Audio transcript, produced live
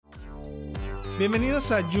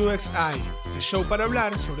Bienvenidos a UXI, el show para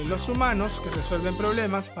hablar sobre los humanos que resuelven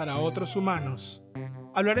problemas para otros humanos.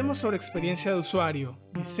 Hablaremos sobre experiencia de usuario,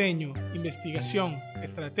 diseño, investigación,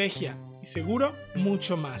 estrategia y seguro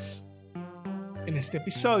mucho más. En este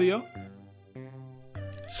episodio,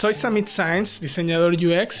 soy Samit Saenz, diseñador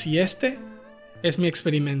UX, y este es mi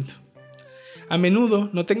experimento. A menudo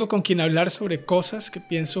no tengo con quien hablar sobre cosas que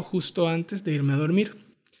pienso justo antes de irme a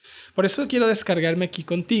dormir. Por eso quiero descargarme aquí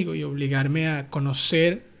contigo y obligarme a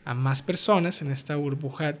conocer a más personas en esta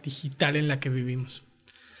burbuja digital en la que vivimos.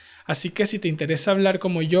 Así que si te interesa hablar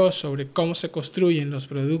como yo sobre cómo se construyen los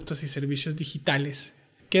productos y servicios digitales,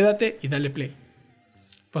 quédate y dale play.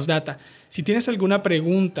 Postdata, si tienes alguna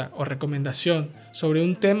pregunta o recomendación sobre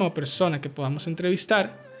un tema o persona que podamos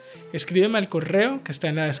entrevistar, escríbeme al correo que está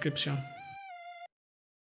en la descripción.